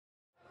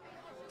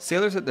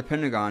Sailors at the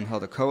Pentagon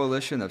held a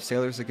Coalition of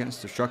Sailors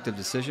Against Destructive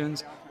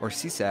Decisions, or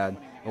CSADD,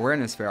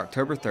 awareness fair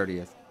October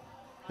 30th.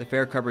 The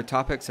fair covered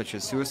topics such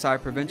as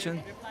suicide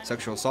prevention,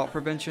 sexual assault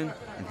prevention,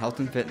 and health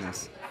and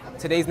fitness.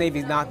 Today's Navy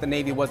is not the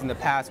Navy it was in the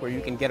past, where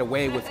you can get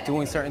away with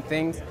doing certain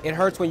things. It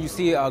hurts when you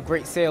see a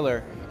great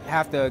sailor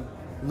have to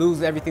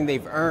lose everything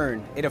they've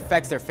earned. It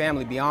affects their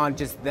family beyond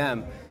just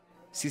them.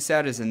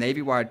 CSADD is a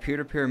Navy-wide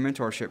peer-to-peer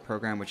mentorship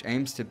program which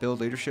aims to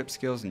build leadership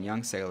skills in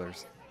young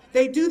sailors.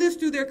 They do this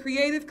through their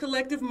creative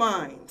collective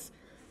minds,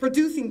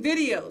 producing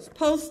videos,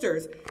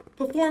 posters,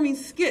 performing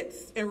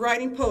skits, and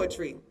writing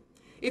poetry.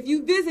 If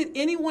you visit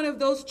any one of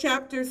those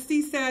chapters'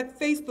 CSADD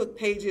Facebook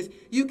pages,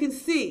 you can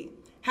see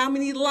how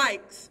many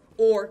likes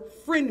or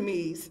friend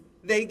me's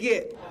they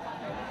get.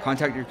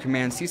 Contact your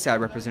command CSADD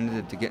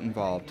representative to get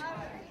involved.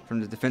 From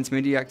the Defense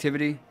Media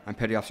Activity, I'm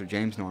Petty Officer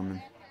James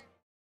Norman.